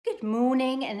Good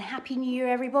morning and Happy New Year,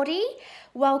 everybody.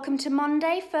 Welcome to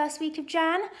Monday, first week of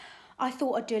Jan. I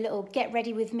thought I'd do a little get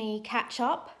ready with me catch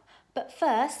up, but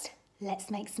first,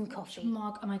 let's make some coffee. Which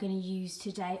mug am I going to use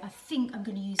today? I think I'm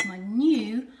going to use my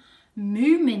new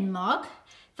Moomin mug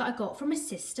that I got from my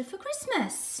sister for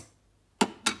Christmas.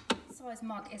 This size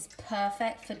mug is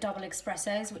perfect for double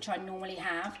espressos, which I normally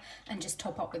have, and just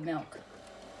top up with milk.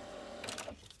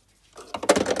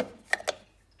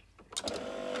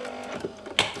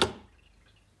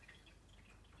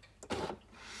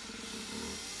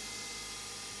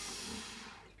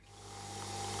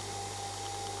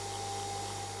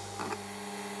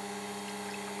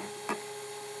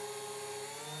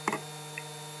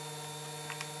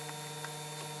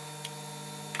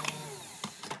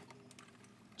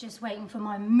 Just waiting for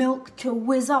my milk to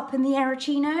whiz up in the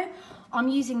Arrowccino. I'm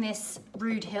using this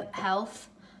Rude Health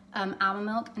almond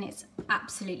milk and it's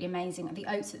absolutely amazing. The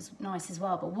oats is nice as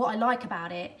well, but what I like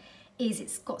about it is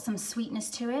it's got some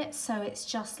sweetness to it, so it's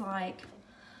just like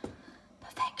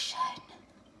perfection.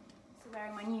 So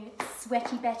wearing my new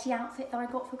Sweaty Betty outfit that I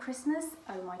got for Christmas.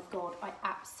 Oh my God, I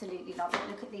absolutely love it.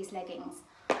 Look at these leggings.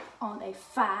 Aren't they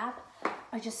fab?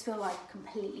 I just feel like a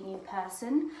completely new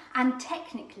person. And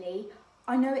technically,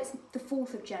 I know it's the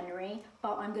 4th of January,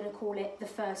 but I'm going to call it the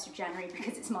 1st of January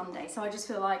because it's Monday. So I just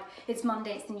feel like it's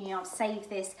Monday, it's the new year. I've saved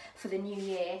this for the new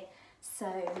year. So,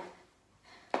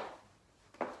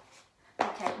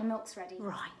 okay, the milk's ready.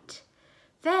 Right,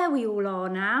 there we all are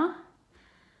now.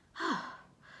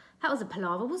 That was a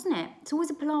palaver, wasn't it? It's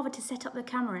always a palaver to set up the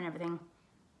camera and everything.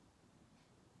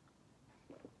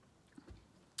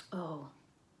 Oh,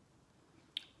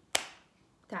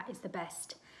 that is the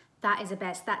best. That is the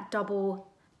best. That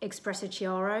double espresso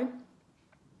chiaro.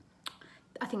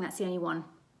 I think that's the only one.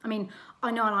 I mean, I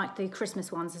know I like the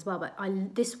Christmas ones as well, but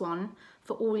this one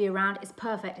for all year round is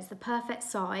perfect. It's the perfect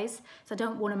size. So I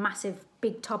don't want a massive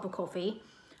big tub of coffee.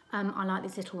 I like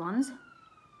these little ones.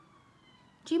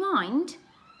 Do you mind?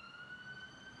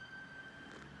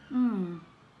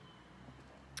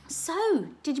 So,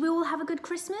 did we all have a good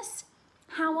Christmas?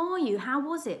 How are you? How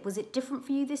was it? Was it different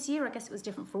for you this year? I guess it was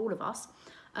different for all of us.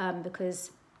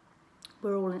 Because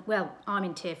we're all in, well, I'm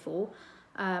in tier 4,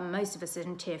 most of us are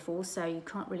in tier 4, so you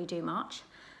can't really do much.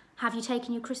 Have you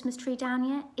taken your Christmas tree down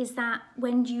yet? Is that,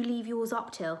 when do you leave yours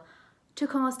up till?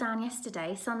 Took ours down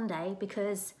yesterday, Sunday,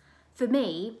 because for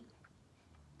me,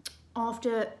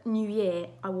 after New Year,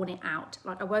 I want it out.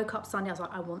 Like I woke up Sunday, I was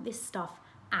like, I want this stuff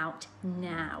out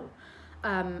now.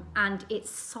 And it's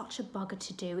such a bugger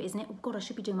to do, isn't it? Oh God, I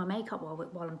should be doing my makeup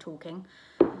while I'm talking.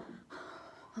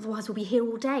 Otherwise we'll be here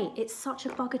all day. It's such a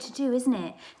bugger to do, isn't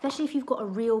it? Especially if you've got a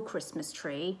real Christmas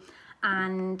tree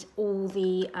and all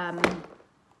the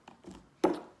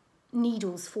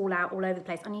needles fall out all over the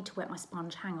place. I need to wet my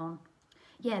sponge, hang on.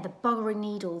 Yeah, the buggering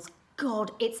needles.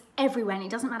 God, it's everywhere and it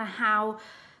doesn't matter how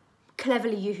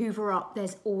cleverly you hoover up,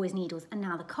 there's always needles. And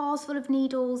now the car's full of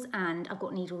needles and I've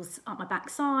got needles up my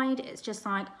backside. It's just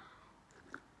like,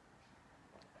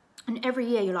 and every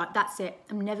year you're like, that's it,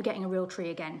 I'm never getting a real tree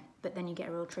again. But then you get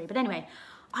a real tree. But anyway,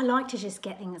 I like to just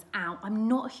get things out. I'm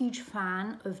not a huge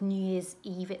fan of New Year's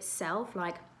Eve itself.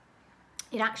 Like,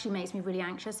 it actually makes me really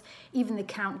anxious. Even the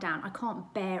countdown, I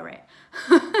can't bear it.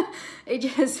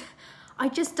 I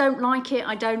just don't like it.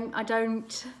 I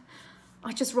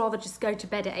just rather just go to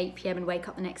bed at 8 PM and wake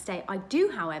up the next day. I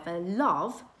do, however,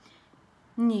 love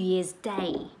New Year's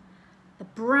Day. The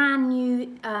brand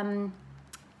new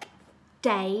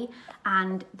day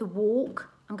and the walk.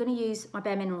 I'm going to use my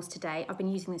bareMinerals today. I've been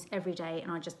using this every day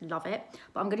and I just love it.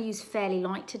 But I'm going to use Fairly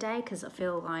Light today because I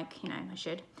feel like, you know, I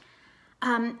should.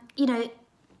 You know,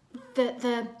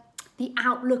 the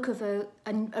outlook of a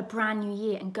brand new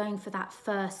year and going for that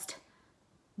first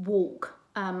walk.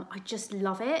 I just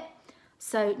love it.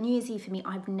 So New Year's Eve for me,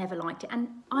 I've never liked it. And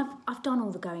I've done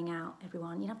all the going out,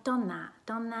 everyone. You know, I've done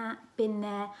that, been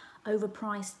there,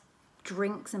 overpriced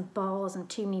drinks and bars and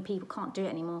too many people. Can't do it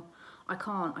anymore. I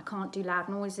can't do loud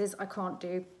noises. I can't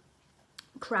do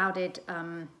crowded.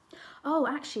 Oh,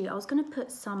 actually, I was going to put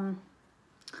some,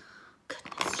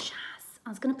 goodness, Shaz. I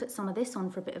was going to put some of this on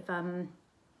for a bit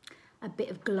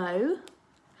of glow.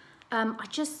 I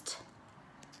just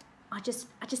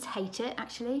hate it,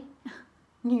 actually.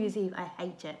 New Year's Eve, I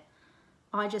hate it.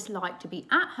 I just like to be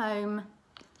at home,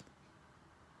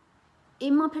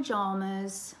 in my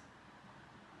pajamas,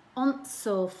 on the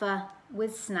sofa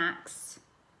with snacks,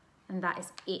 and that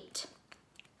is it.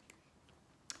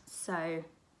 So,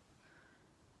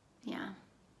 yeah.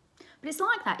 But it's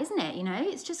like that, isn't it? You know,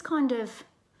 it's just kind of,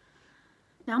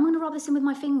 now I'm going to rub this in with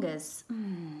my fingers.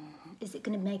 Is it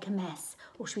going to make a mess?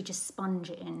 Or should we just sponge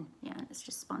it in? Yeah, let's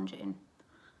just sponge it in.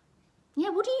 yeah,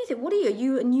 what do you think? What are you? Are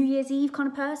you a New Year's Eve kind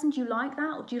of person? Do you like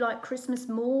that? Or do you like Christmas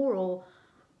more? Or,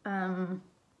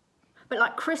 but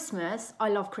like Christmas, I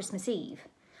love Christmas Eve.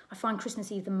 I find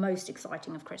Christmas Eve the most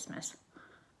exciting of Christmas.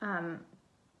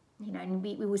 You know, and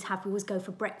we always go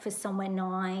for breakfast somewhere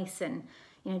nice, and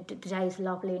you know, the day's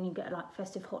lovely, and you get like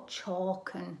festive hot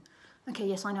choc. And okay,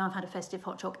 yes, I know I've had a festive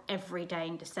hot choc every day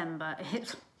in December.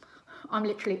 I'm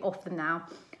literally off them now.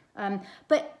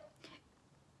 But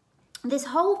this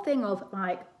whole thing of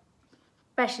like,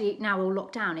 especially now we're all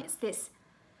locked down, it's this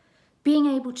being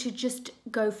able to just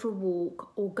go for a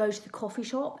walk or go to the coffee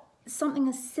shop. Something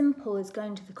as simple as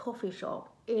going to the coffee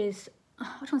shop is, I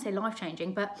don't want to say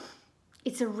life-changing, but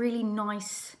it's a really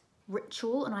nice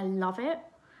ritual and I love it.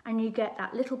 And you get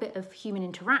that little bit of human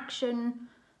interaction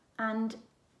and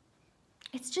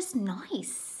it's just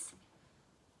nice,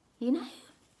 you know?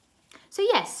 So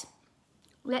yes,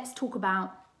 let's talk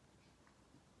about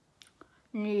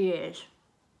New Year's.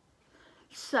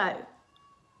 So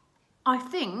I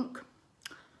think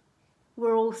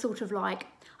we're all sort of like,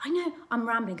 I know I'm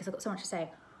rambling because I've got so much to say.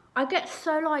 I get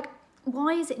so like,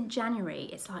 why is it in January?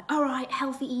 It's like, all right,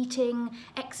 healthy eating,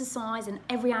 exercise, and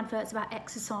every advert's about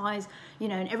exercise, you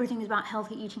know, and everything is about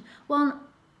healthy eating. Well,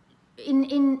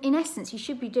 in essence, you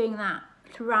should be doing that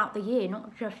throughout the year,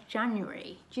 not just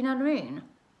January. Do you know what I mean?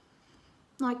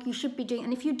 Like you should be doing,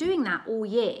 and if you're doing that all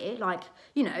year, like,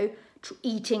 you know,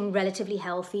 eating relatively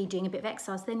healthy, doing a bit of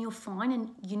exercise, then you're fine and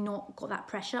you're not got that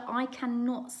pressure. I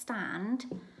cannot stand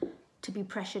to be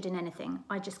pressured in anything.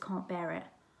 I just can't bear it.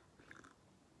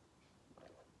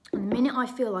 And the minute I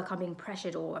feel like I'm being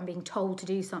pressured or I'm being told to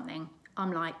do something,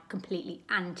 I'm like completely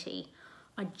anti.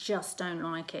 I just don't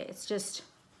like it. It's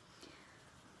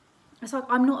like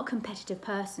I'm not a competitive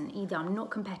person either. I'm not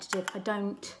competitive. I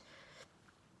don't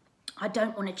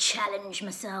want to challenge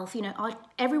myself. You know,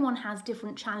 everyone has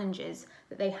different challenges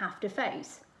that they have to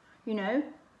face, you know?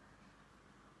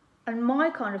 And my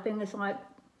kind of thing is like,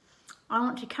 I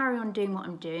want to carry on doing what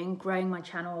I'm doing, growing my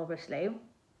channel, obviously,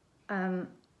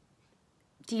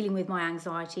 dealing with my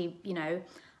anxiety, you know,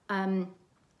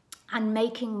 and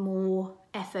making more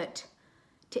effort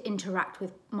to interact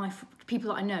with my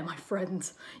people that I know, my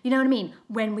friends. You know what I mean?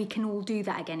 When we can all do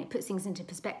that again, it puts things into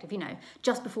perspective, you know.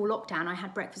 Just before lockdown, I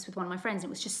had breakfast with one of my friends and it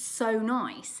was just so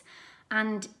nice.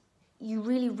 And you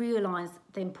really realise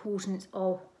the importance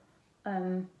of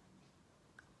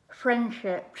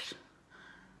friendships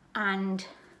and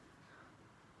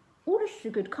all this is a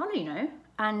good colour, you know,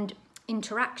 and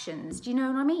interactions. Do you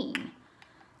know what I mean?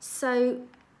 So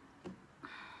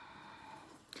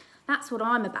that's what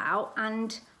I'm about.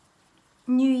 And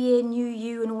New Year, new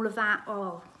you and all of that,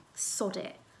 oh, sod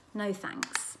it. No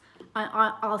thanks.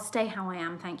 I'll stay how I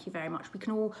am, thank you very much.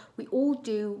 We all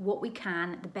do what we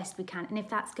can, the best we can. And if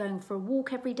that's going for a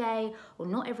walk every day or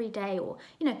not every day, or,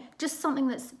 you know, just something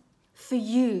that's for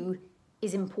you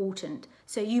is important.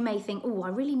 So you may think, oh, I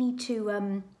really need to,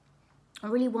 I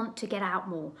really want to get out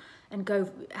more and go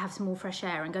have some more fresh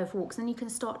air and go for walks. And then you can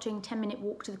start doing a 10-minute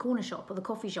walk to the corner shop or the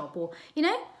coffee shop or, you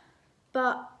know,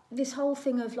 but this whole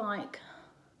thing of like,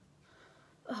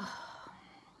 oh,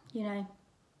 you know,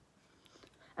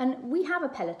 and we have a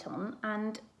Peloton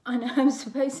and I know I'm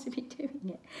supposed to be doing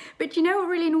it, but you know what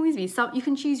really annoys me? You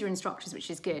can choose your instructors,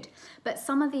 which is good, but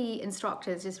some of the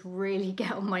instructors just really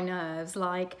get on my nerves.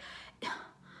 Like,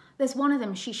 there's one of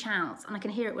them, she shouts, and I can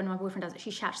hear it when my boyfriend does it.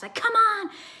 She shouts, she's like, come on,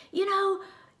 you know,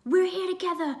 we're here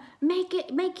together,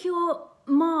 make your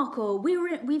mark, or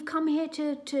we've come here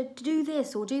to do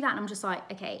this or do that. And I'm just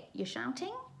like, okay, you're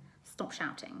shouting? Stop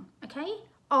shouting, okay?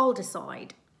 I'll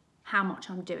decide how much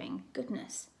I'm doing.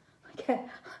 Goodness. Okay.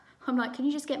 I'm like, can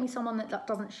you just get me someone that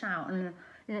doesn't shout? And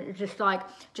you know, just like,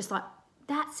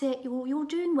 that's it, you're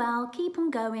doing well, keep on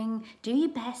going, do your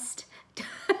best.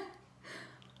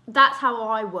 That's how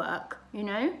I work, you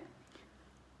know?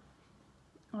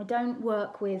 I don't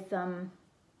work with,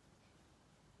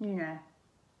 you know,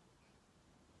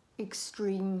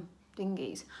 extreme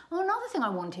thingies. Oh, another thing I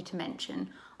wanted to mention,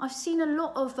 I've seen a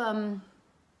lot of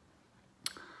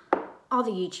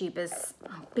other YouTubers,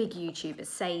 big YouTubers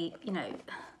say, you know,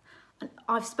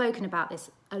 I've spoken about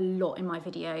this a lot in my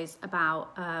videos about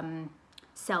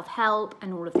self-help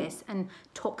and all of this and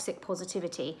toxic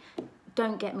positivity.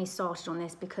 Don't get me started on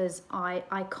this because I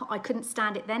couldn't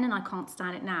stand it then and I can't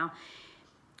stand it now.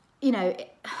 You know,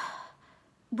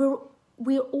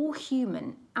 we're all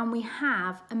human and we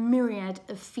have a myriad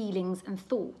of feelings and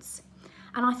thoughts.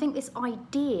 And I think this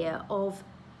idea of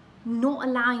not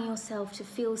allowing yourself to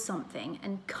feel something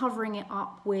and covering it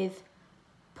up with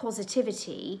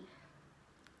positivity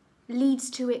leads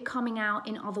to it coming out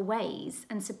in other ways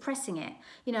and suppressing it.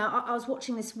 You know, I was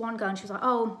watching this one girl and she was like,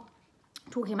 oh,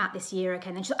 talking about this year, okay,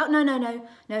 and then she's like, oh,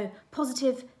 no,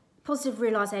 positive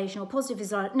realization or positive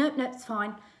visualization, no, it's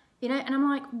fine, you know, and I'm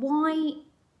like, why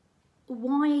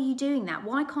are you doing that?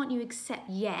 Why can't you accept,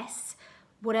 yes,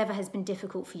 whatever has been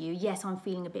difficult for you, yes, I'm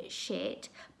feeling a bit shit,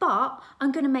 but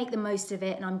I'm going to make the most of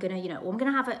it, and I'm going to, you know, or I'm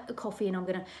going to have a coffee, and I'm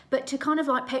going to, but to kind of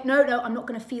like, no, I'm not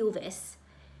going to feel this,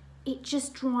 it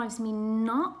just drives me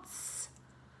nuts.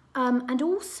 And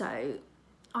also,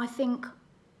 I think,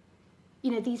 you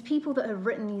know, these people that have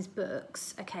written these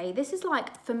books, okay, this is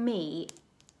like, for me,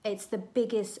 it's the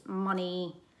biggest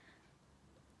money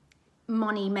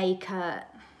maker,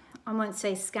 I won't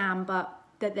say scam, but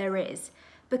that there is,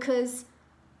 because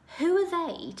who are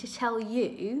they to tell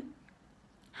you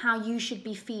how you should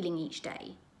be feeling each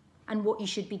day and what you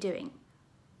should be doing?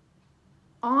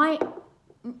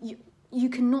 You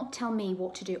cannot tell me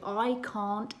what to do. I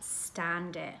can't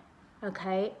stand it,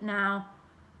 okay? Now,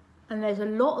 and there's a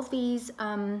lot of these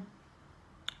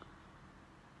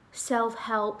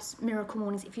self-helps, miracle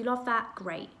mornings. If you love that,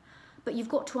 great. But you've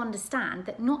got to understand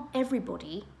that not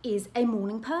everybody is a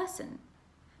morning person.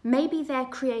 Maybe their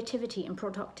creativity and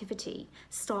productivity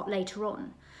start later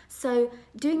on. So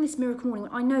doing this miracle morning,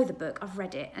 I know the book, I've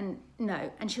read it, and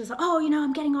no. And she was like, oh, you know,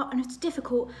 I'm getting up and it's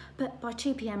difficult, but by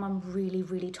 2 p.m. I'm really,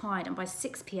 really tired, and by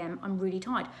 6 p.m. I'm really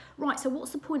tired. Right, so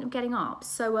what's the point of getting up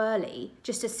so early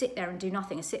just to sit there and do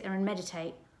nothing, and sit there and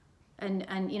meditate?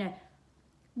 And you know,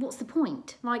 what's the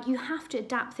point? Like, you have to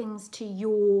adapt things to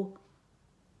your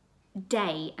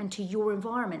day and to your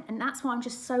environment. And that's why I'm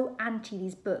just so anti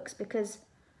these books, because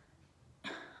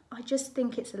I just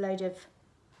think it's a load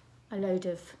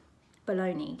of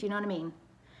baloney. Do you know what I mean?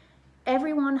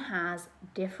 Everyone has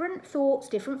different thoughts,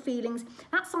 different feelings.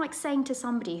 That's like saying to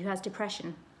somebody who has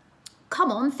depression,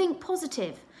 come on, think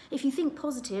positive. If you think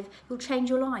positive, you'll change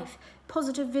your life.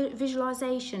 Positive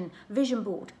visualization, vision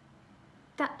board.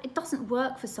 That, it doesn't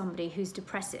work for somebody who's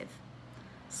depressive.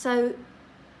 So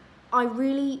I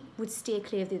really would steer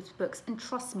clear of these books, and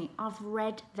trust me, I've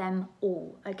read them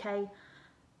all, okay?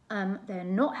 They're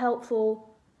not helpful.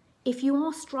 If you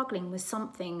are struggling with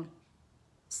something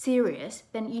serious,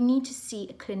 then you need to see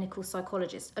a clinical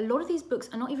psychologist. A lot of these books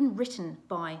are not even written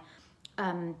by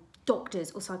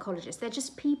doctors or psychologists. They're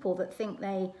just people that think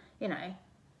they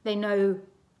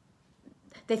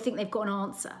think they've got an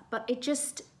answer. But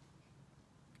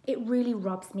it really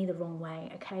rubs me the wrong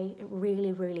way, okay? It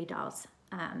really, really does.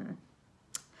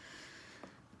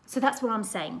 So that's what I'm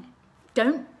saying.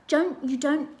 You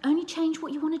don't only change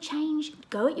what you want to change.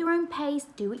 Go at your own pace,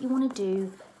 do what you want to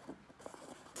do.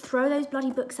 Throw those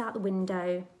bloody books out the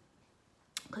window,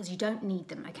 because you don't need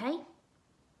them, okay?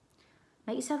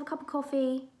 Make yourself a cup of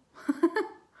coffee.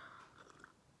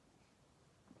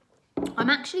 I'm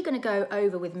actually going to go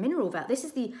over with Mineral Veil. This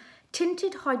is the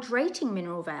Tinted Hydrating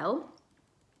Mineral Veil,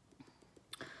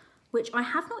 which I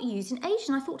have not used in ages,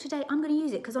 and I thought today I'm going to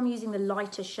use it because I'm using the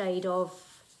lighter shade of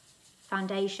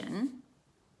foundation.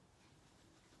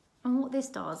 And what this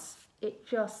does, it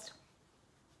just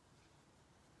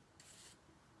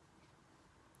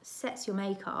sets your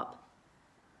makeup,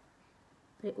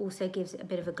 but it also gives it a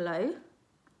bit of a glow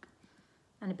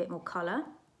and a bit more colour.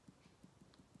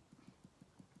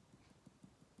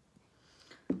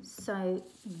 So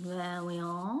there we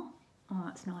are. Oh,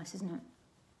 that's nice, isn't it?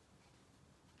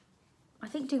 I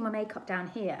think doing my makeup down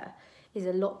here is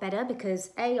a lot better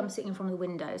because A, I'm sitting in front of the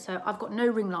window, so I've got no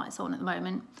ring lights on at the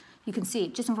moment. You can see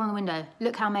it just in front of the window.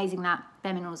 Look how amazing that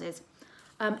bareMinerals is.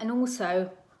 And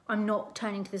also, I'm not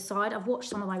turning to the side. I've watched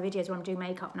some of my videos where I'm doing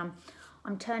makeup and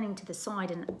I'm turning to the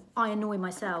side, and I annoy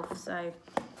myself, so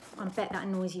I bet that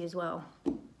annoys you as well.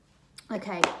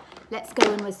 Okay, let's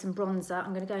go in with some bronzer.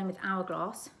 I'm going to go in with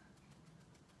Hourglass.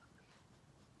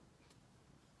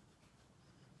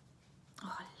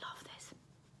 Oh, I love this.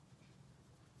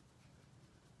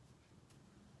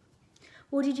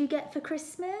 What did you get for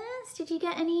Christmas? Did you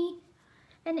get any?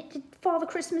 And did Father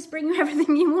Christmas bring you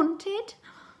everything you wanted?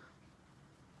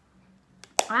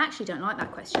 I actually don't like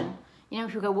that question. You know,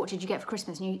 people go, "What did you get for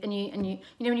Christmas?" And you know,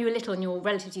 when you were little and your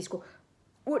relatives used to go,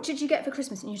 "What did you get for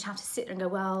Christmas?" And you'd have to sit there and go,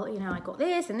 "Well, you know, I got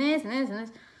this and this and this and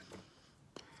this."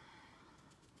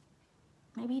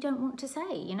 Maybe you don't want to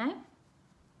say, you know.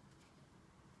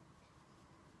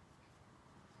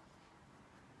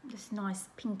 This nice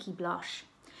pinky blush.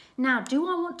 Now, do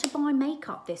I want to buy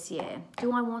makeup this year?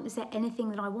 Is there anything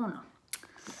that I want?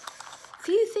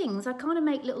 Few things. I kind of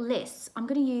make little lists. I'm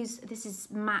going to use, this is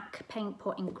MAC Paint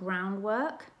Pot in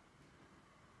Groundwork.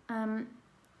 I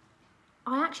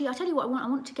tell you what I want. I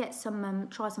want to get some,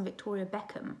 try some Victoria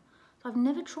Beckham. I've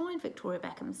never tried Victoria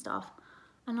Beckham stuff.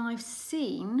 And I've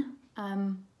seen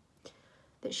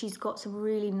that she's got some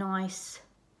really nice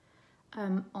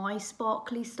eye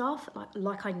sparkly stuff.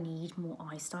 Like I need more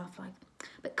eye stuff. Like,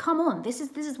 but come on, this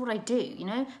is what I do, you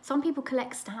know? Some people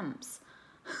collect stamps.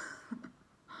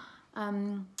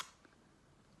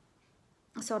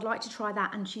 So I'd like to try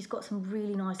that, and she's got some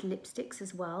really nice lipsticks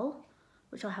as well,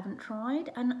 which I haven't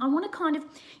tried. And I want to kind of,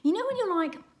 you know when you're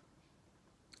like,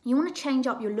 you want to change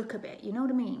up your look a bit, you know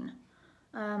what I mean?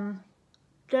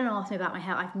 Don't ask me about my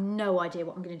hair. I have no idea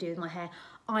what I'm going to do with my hair.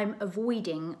 I'm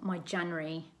avoiding my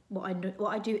January, what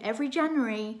I do every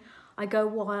January. I go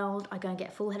wild, I go and get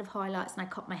a full head of highlights, and I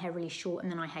cut my hair really short,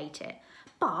 and then I hate it.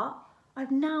 But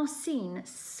I've now seen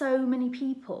so many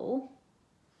people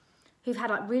who've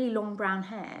had like really long brown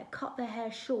hair, cut their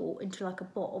hair short into like a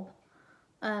bob,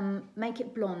 make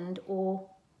it blonde, or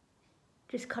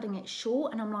just cutting it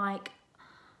short, and I'm like,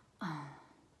 oh.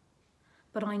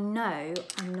 But I know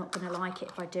I'm not gonna like it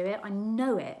if I do it. I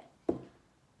know it.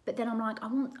 But then I'm like, I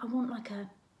want like a,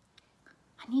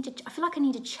 I feel like I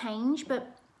need a change,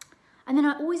 but, and then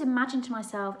I always imagine to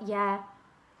myself, yeah,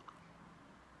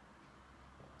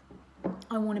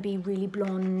 I want to be really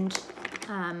blonde,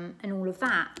 and all of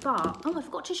that. But, oh, I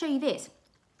forgot to show you this.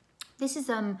 This is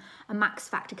a Max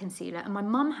Factor concealer, and my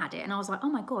mum had it, and I was like, oh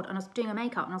my God, and I was doing her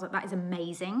makeup, and I was like, that is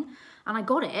amazing. And I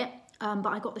got it, but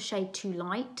I got the shade Too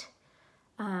Light,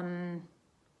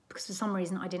 because for some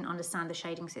reason I didn't understand the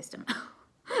shading system.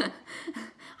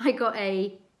 I got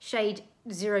a shade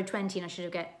 020, and I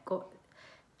should have got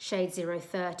shade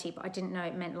 030, but I didn't know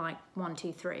it meant like 1,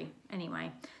 2, 3.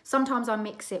 Anyway, sometimes I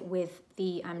mix it with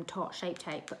the Tarte Shape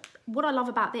Tape. But what I love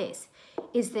about this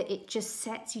is that it just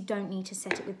sets, you don't need to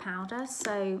set it with powder.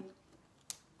 So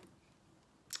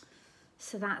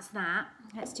that's that.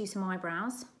 Let's do some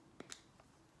eyebrows.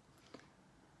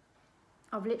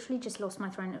 I've literally just lost my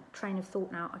train of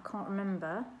thought now. I can't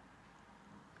remember.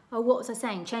 Oh, what was I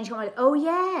saying? Changing my, oh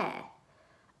yeah.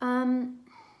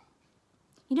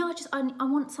 You know, I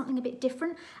want something a bit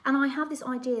different. And I have this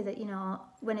idea that, you know,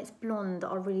 when it's blonde, that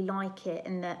I really like it.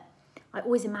 And that I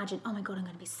always imagine, oh my God, I'm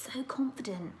going to be so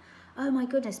confident. Oh my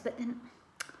goodness. But then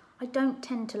I don't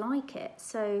tend to like it.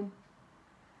 So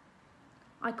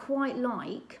I quite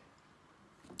like,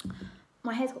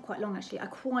 my hair's got quite long actually. I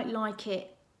quite like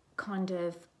it kind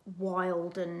of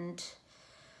wild, and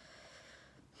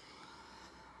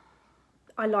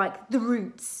I like the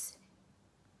roots.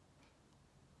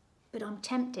 But I'm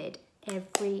tempted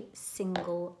every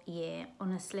single year.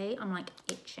 Honestly, I'm like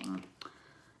itching.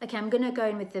 Okay, I'm gonna go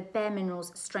in with the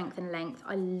bareMinerals Strength and Length.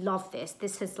 I love this.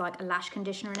 This has like a lash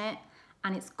conditioner in it,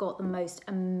 and it's got the most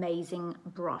amazing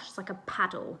brush. It's like a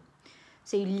paddle.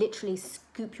 So you literally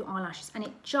scoop your eyelashes, and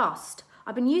it just,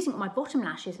 I've been using it on my bottom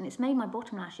lashes, and it's made my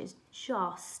bottom lashes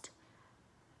just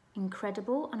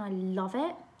incredible, and I love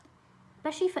it,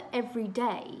 especially for every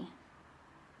day.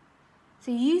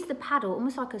 So you use the paddle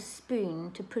almost like a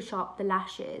spoon to push up the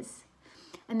lashes,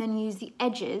 and then use the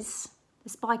edges, the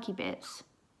spiky bits,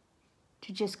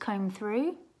 to just comb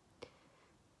through.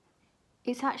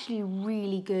 It's actually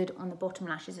really good on the bottom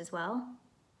lashes as well.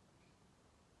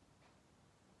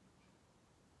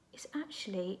 It's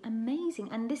actually amazing.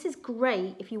 And this is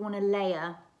great if you want to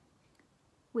layer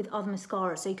with other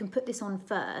mascaras. So you can put this on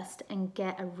first and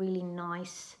get a really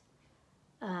nice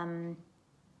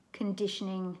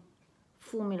conditioning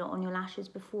formula on your lashes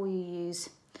before you use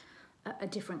a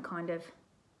different kind of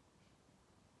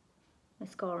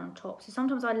mascara on top. So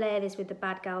sometimes I layer this with the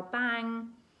Bad Gal Bang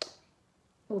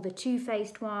or the Too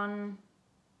Faced one,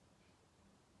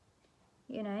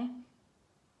 you know.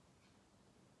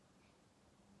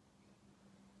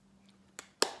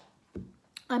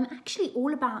 I'm actually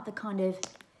all about the kind of,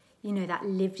 you know, that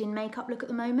lived-in makeup look at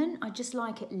the moment. I just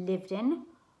like it lived in.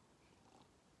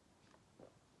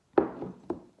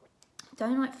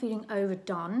 Don't like feeling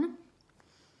overdone.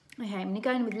 Okay, I'm gonna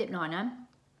go in with lip liner,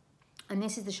 and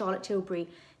this is the Charlotte Tilbury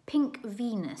Pink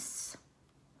Venus.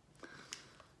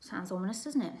 Sounds ominous,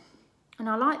 doesn't it? And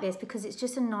I like this because it's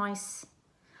just a nice,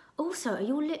 also, are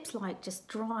your lips like just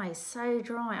dry, so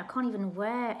dry? I can't even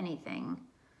wear anything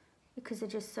because they're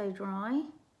just so dry.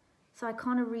 So I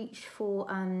kind of reach for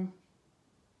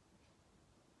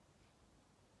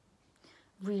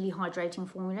really hydrating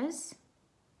formulas.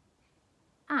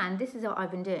 And this is what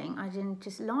I've been doing. I've been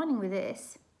just lining with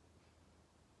this.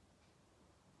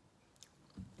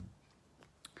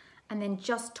 And then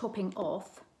just topping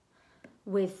off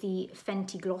with the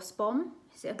Fenty Gloss Bomb.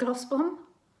 Is it a Gloss Bomb?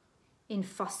 In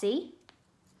Fussy.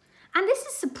 And this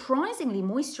is surprisingly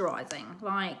moisturizing.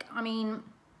 Like, I mean,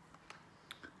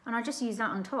 and I just use that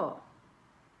on top.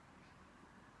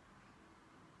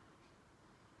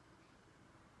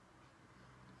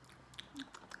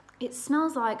 It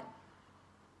smells like,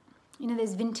 you know,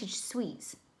 those vintage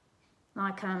sweets.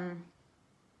 like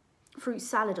fruit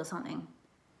salad or something.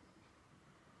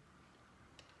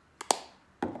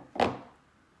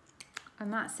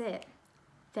 And that's it.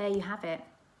 There you have it.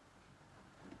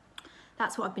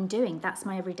 That's what I've been doing. That's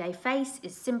my everyday face.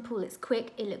 It's simple, it's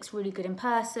quick, it looks really good in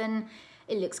person,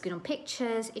 it looks good on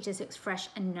pictures, it just looks fresh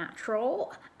and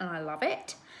natural, and I love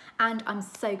it. And I'm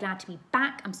so glad to be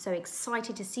back. I'm so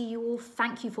excited to see you all.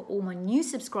 Thank you for all my new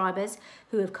subscribers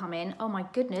who have come in. Oh my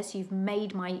goodness, you've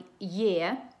made my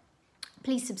year.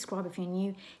 Please subscribe if you're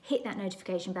new, hit that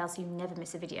notification bell so you never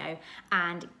miss a video,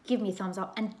 and give me a thumbs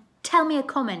up and tell me a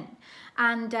comment.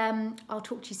 And I'll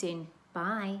talk to you soon.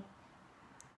 Bye.